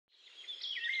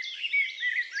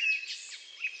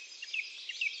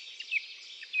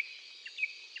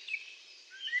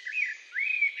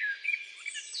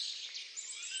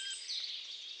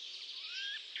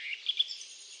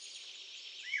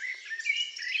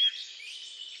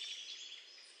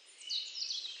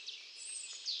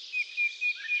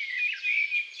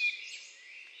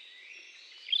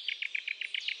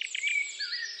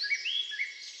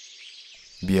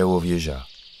Bialowieza,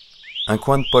 un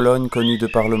coin de Pologne connu de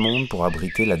par le monde pour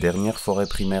abriter la dernière forêt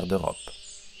primaire d'Europe.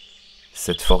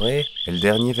 Cette forêt est le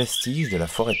dernier vestige de la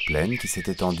forêt de plaine qui s'est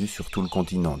étendue sur tout le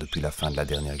continent depuis la fin de la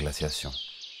dernière glaciation.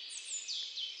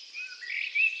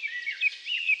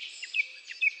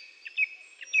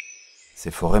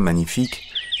 Ces forêts magnifiques,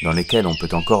 dans lesquelles on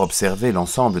peut encore observer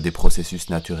l'ensemble des processus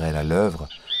naturels à l'œuvre,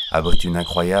 abritent une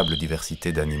incroyable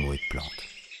diversité d'animaux et de plantes.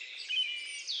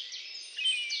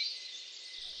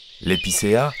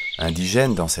 L'épicéa,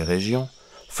 indigène dans ces régions,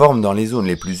 forme dans les zones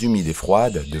les plus humides et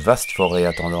froides de vastes forêts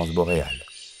à tendance boréale.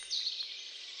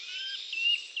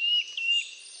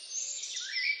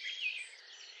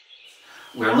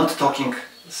 We are not talking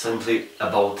simply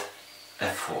about a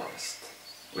forest.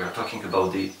 We are talking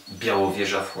about the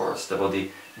Bialowieza forest, about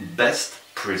the best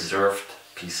preserved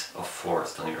piece of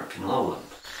forest on European lowland.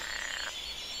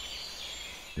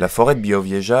 La forêt de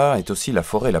Bialowieza est aussi la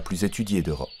forêt la plus étudiée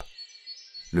d'Europe.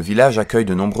 Le village accueille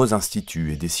de nombreux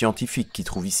instituts et des scientifiques qui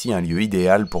trouvent ici un lieu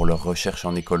idéal pour leurs recherches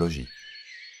en écologie.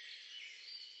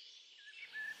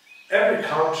 Every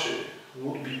country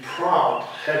would be proud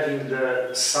having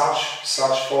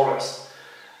such forest.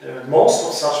 Most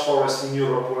of such forests in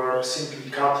Europe were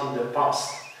simply cut in the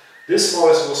past. This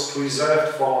forest was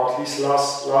preserved for at least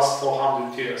last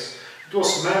 400 years. It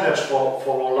was managed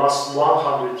for last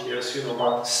 100 years,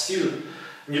 but still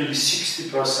nearly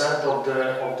 60% of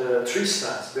the tree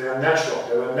stands, they are natural.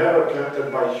 They were never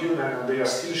planted by humans and they are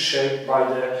still shaped by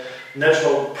the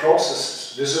natural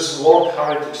processes. This is World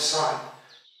Heritage Site.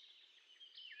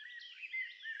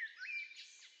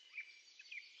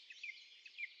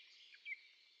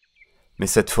 Mais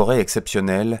cette forêt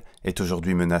exceptionnelle est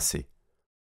aujourd'hui menacée.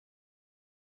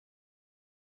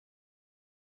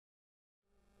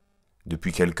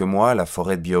 Depuis quelques mois, la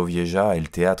forêt de Bialowieza est le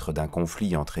théâtre d'un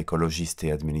conflit entre écologistes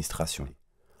et administration.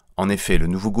 En effet, le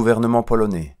nouveau gouvernement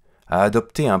polonais a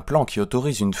adopté un plan qui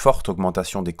autorise une forte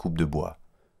augmentation des coupes de bois.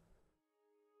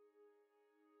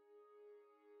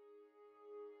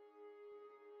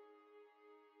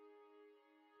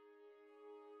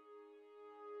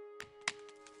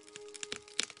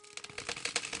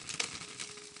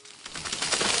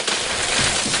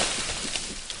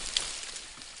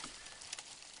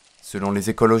 Selon les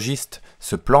écologistes,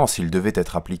 ce plan, s'il devait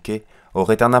être appliqué,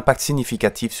 aurait un impact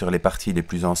significatif sur les parties les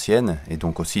plus anciennes et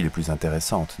donc aussi les plus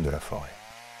intéressantes de la forêt.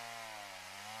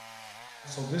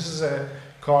 So this is a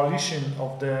coalition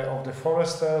of the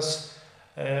foresters,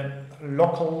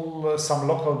 some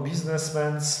local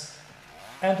businessmen,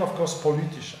 and of course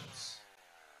politicians.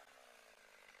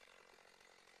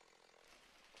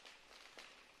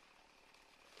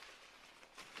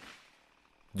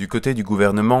 Du côté du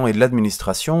gouvernement et de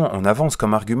l'administration, on avance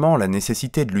comme argument la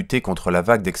nécessité de lutter contre la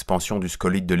vague d'expansion du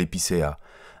scolyte de l'épicéa,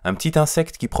 un petit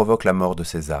insecte qui provoque la mort de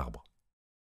ces arbres.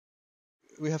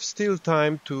 We have still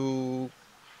time to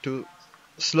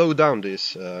slow down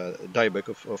this dieback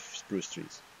of spruce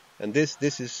trees, and this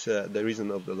is the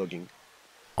reason of the logging.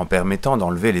 En permettant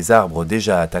d'enlever les arbres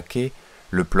déjà attaqués,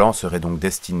 le plan serait donc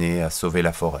destiné à sauver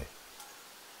la forêt.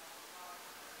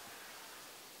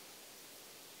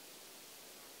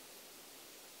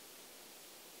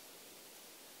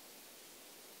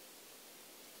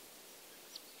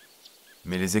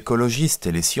 Mais les écologistes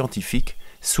et les scientifiques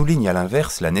soulignent à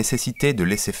l'inverse la nécessité de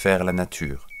laisser faire la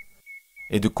nature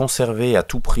et de conserver à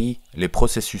tout prix les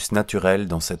processus naturels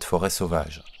dans cette forêt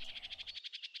sauvage.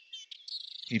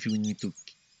 If we need to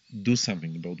do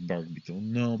something about bark beetle,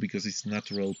 no, because it's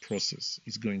natural process.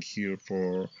 It's going here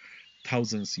for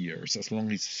thousands of years. As long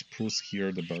as it's spruce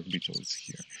here, the bark beetle is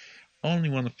here. Only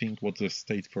one thing what the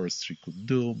state forestry could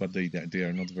do, but they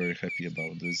are not very happy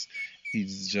about this,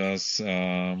 is just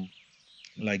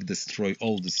like destroy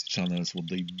all these channels what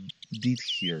they did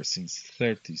here since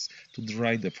 30s to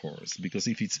dry the forest, because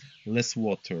if it's less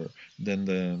water then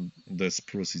the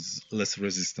spruce is less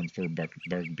resistant for bark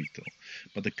beetle.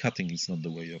 But the cutting is not the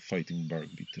way of fighting bark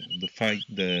beetle.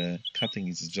 The cutting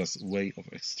is just a way of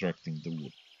extracting the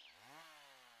wood.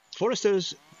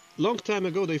 Foresters long time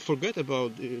ago they forget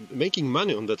about making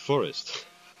money on that forest.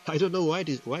 I don't know why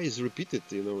it's repeated,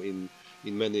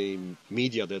 in many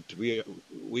media that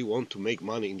we want to make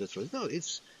money in that forest. No,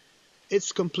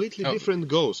 it's completely different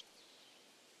goals.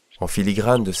 En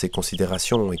filigrane de ces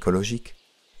considérations écologiques,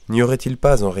 n'y aurait-il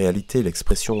pas en réalité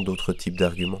l'expression d'autres types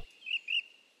d'arguments?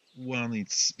 One,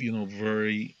 it's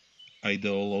very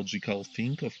ideological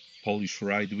thing of Polish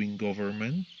right-wing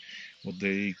government, what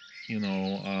they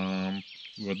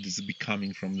what is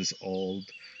becoming from this old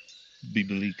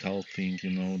biblical thing,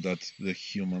 that the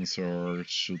humans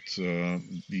should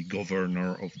be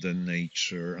governor of the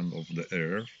nature and of the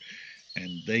earth,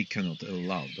 and they cannot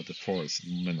allow that the forest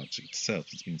will manage itself.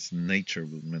 It means nature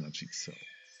will manage itself.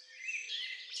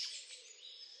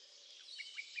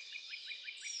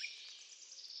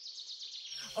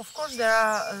 Of course, there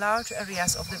are large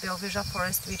areas of the Bialowieza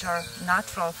forest which are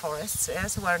natural forests,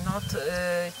 yes, were not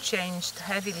changed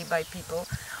heavily by people.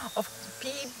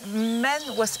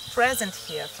 Man was present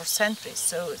here for centuries,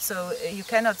 so you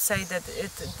cannot say that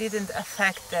it didn't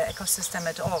affect the ecosystem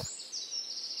at all.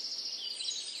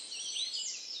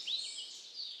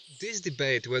 This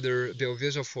debate whether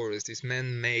Bialowieza forest is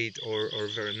man-made or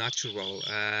very natural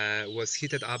was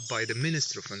heated up by the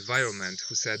Minister of Environment,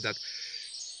 who said that,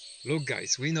 look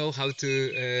guys, we know how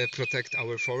to protect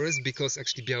our forest because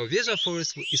actually Bialowieza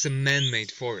forest is a man-made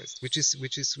forest, which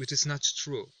is not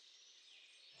true.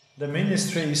 The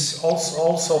ministry is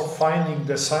also finding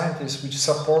the scientists which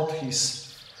support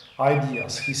his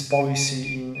ideas, his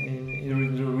policy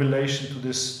in relation to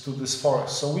this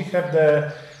forest. So we have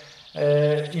the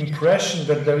impression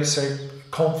that there is a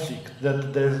conflict,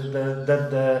 that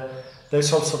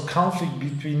there's also conflict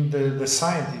between the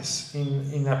scientists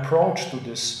in approach to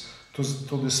this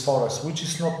forest, which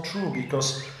is not true,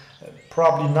 because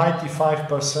probably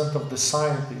 95% of the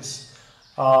scientists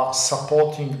are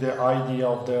supporting the idea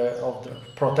of the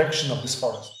protection of this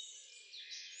forest.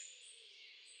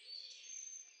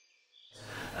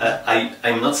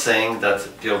 I'm not saying that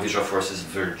Bialowieza forest is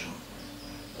virgin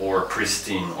or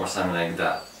pristine or something like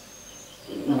that.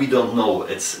 We don't know.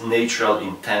 It's natural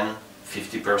in 10,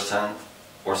 50%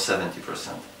 or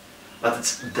 70%. But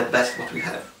it's the best what we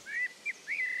have.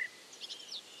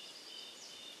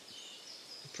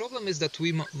 The problem is that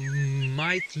we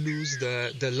might lose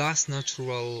the last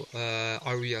natural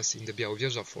areas in the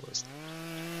Bialowieza forest.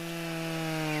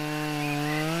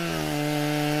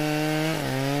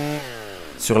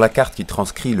 Sur la carte qui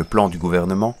transcrit le plan du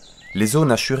gouvernement, les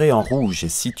zones assurées en rouge et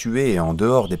situées en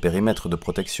dehors des périmètres de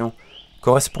protection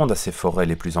correspondent à ces forêts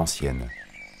les plus anciennes.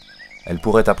 Elles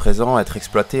pourraient à présent être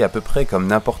exploitées à peu près comme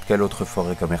n'importe quelle autre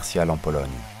forêt commerciale en Pologne.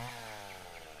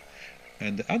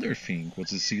 And the other thing,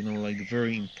 what is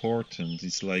very important,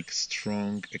 is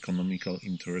strong economical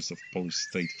interest of Polish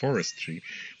state forestry,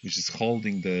 which is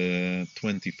holding the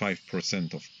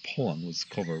 25% of Poland was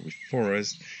covered with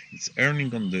forest. It's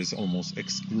earning on this almost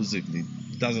exclusively,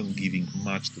 doesn't giving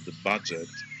much to the budget,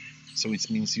 so it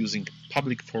means using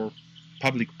public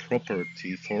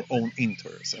property for own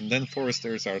interests. And then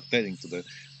foresters are telling to the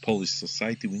Polish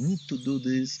society, we need to do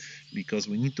this because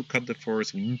we need to cut the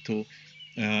forest, we need to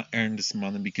earn this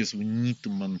money because we need to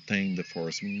maintain the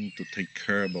forest, we need to take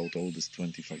care about all this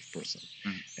 25%.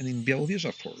 And in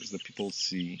Bialowieza forest, the people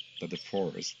see that the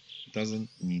forest doesn't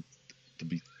need to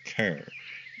be cared,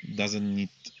 doesn't need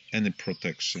any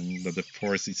protection, that the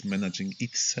forest is managing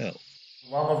itself.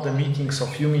 One of the meetings, a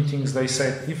few meetings, they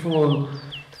said if we will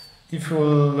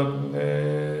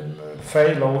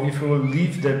fail or if we will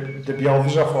leave the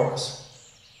Bialowieza forest,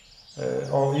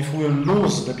 or if we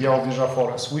lose the Bialowieza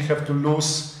forest, we have to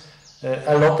lose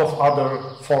a lot of other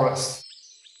forests.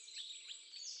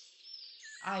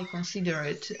 I consider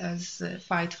it as a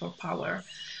fight for power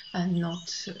and not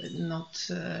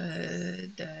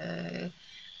the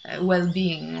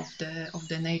well-being of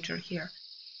the nature here.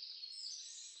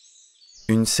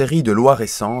 Une série de lois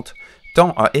récentes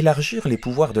tend à élargir les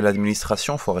pouvoirs de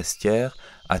l'administration forestière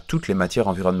à toutes les matières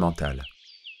environnementales.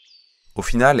 Au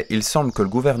final, il semble que le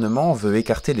gouvernement veut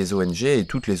écarter les ONG et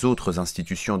toutes les autres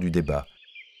institutions du débat.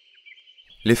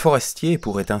 Les forestiers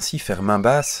pourraient ainsi faire main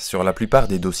basse sur la plupart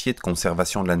des dossiers de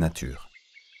conservation de la nature.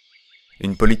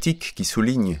 Une politique qui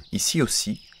souligne, ici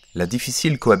aussi, la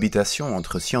difficile cohabitation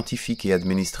entre scientifiques et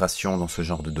administration dans ce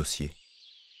genre de dossier.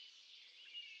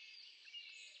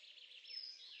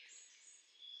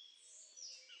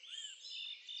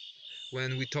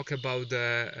 When we talk about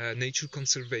nature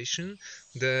conservation,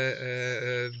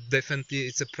 definitely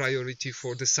it's a priority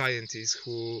for the scientists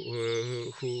who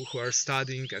are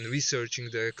studying and researching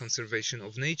the conservation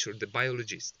of nature, the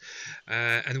biologists.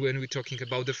 And when we're talking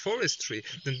about the forestry,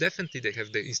 then definitely they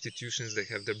have the institutions, they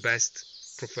have the best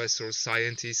professors,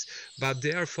 scientists, but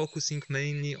they are focusing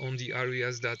mainly on the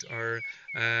areas that are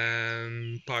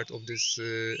part of this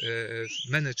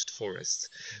managed forest.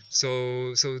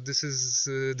 So this is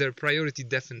their priority.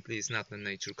 Definitely is not the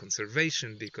nature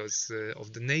conservation because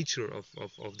of the nature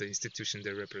of the institution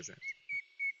they represent.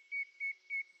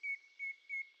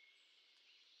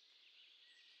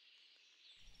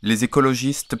 Les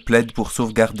écologistes plaident pour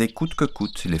sauvegarder coûte que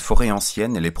coûte les forêts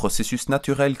anciennes et les processus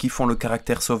naturels qui font le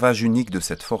caractère sauvage unique de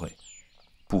cette forêt.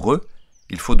 Pour eux,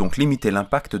 il faut donc limiter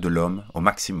l'impact de l'homme au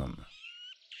maximum.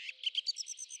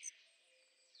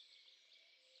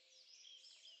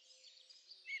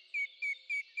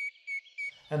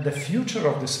 And the future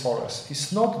of this forest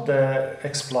is not the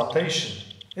exploitation.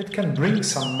 It can bring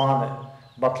some money,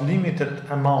 but limited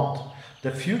amount.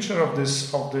 The future of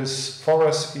this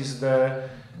forest is the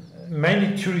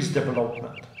mainly tourist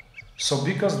development. So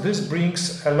because this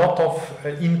brings a lot of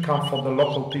income for the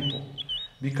local people.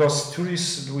 Because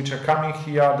tourists which are coming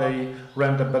here, they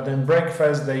rent a bed and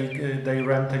breakfast, they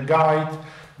rent a guide,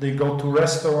 they go to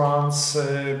restaurants,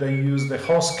 they use the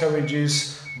horse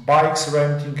carriages, bikes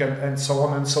renting, and so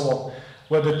on and so on.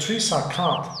 Where the trees are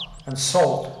cut and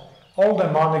sold, all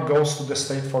the money goes to the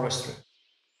state forestry.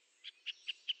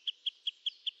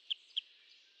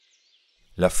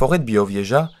 La forêt de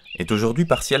Bialowieza est aujourd'hui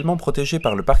partiellement protégée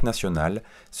par le parc national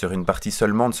sur une partie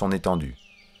seulement de son étendue.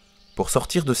 Pour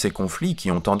sortir de ces conflits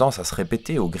qui ont tendance à se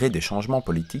répéter au gré des changements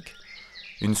politiques,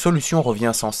 une solution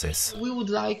revient sans cesse. We would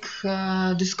like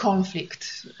this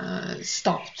conflict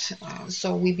stopped,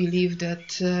 so we believe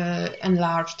that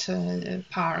enlarged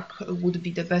park would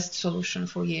be the best solution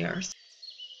for years.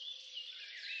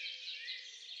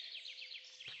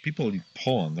 People in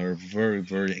Poland are very,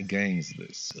 very against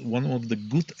this. One of the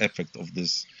good effects of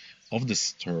this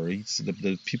story is that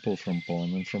the people from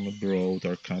Poland and from abroad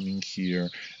are coming here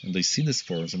and they see this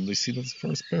forest and they see that this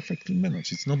forest perfectly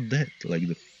managed. It's not dead like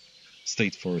the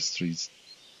state forestry is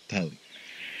telling.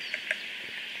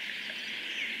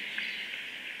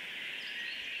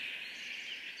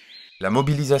 La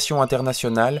mobilisation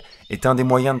internationale est un des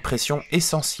moyens de pression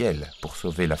essentiels pour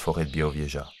sauver la forêt de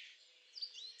Bialowieza.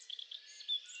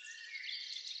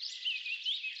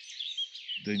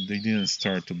 They didn't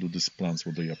start to do these plans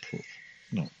what they approve.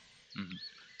 No. Mm-hmm.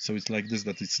 So it's like this,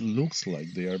 that it looks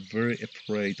like they are very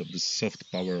afraid of the soft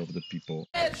power of the people.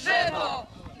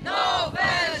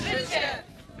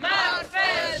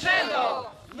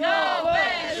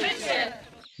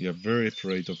 They are very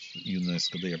afraid of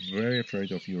UNESCO, they are very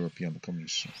afraid of European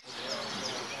Commission.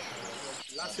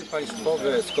 Lasy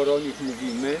państwowe, skoro o nich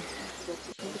mówimy.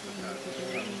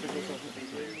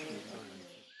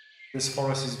 This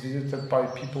forest is visited by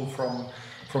people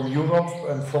from Europe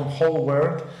and from whole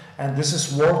world, and this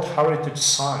is World Heritage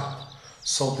Site.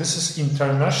 So this is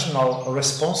international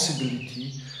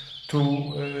responsibility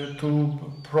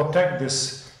to protect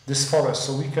this forest.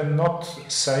 So we cannot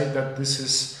say that this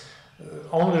is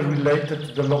only related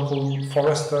to the local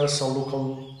foresters or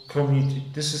local community.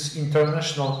 This is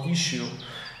international issue.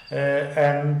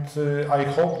 And I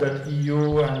hope that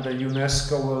EU and the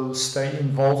UNESCO will stay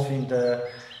involved in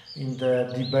the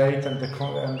debate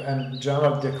and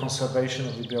generally the conservation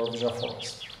of the Bialowieza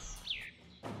forest.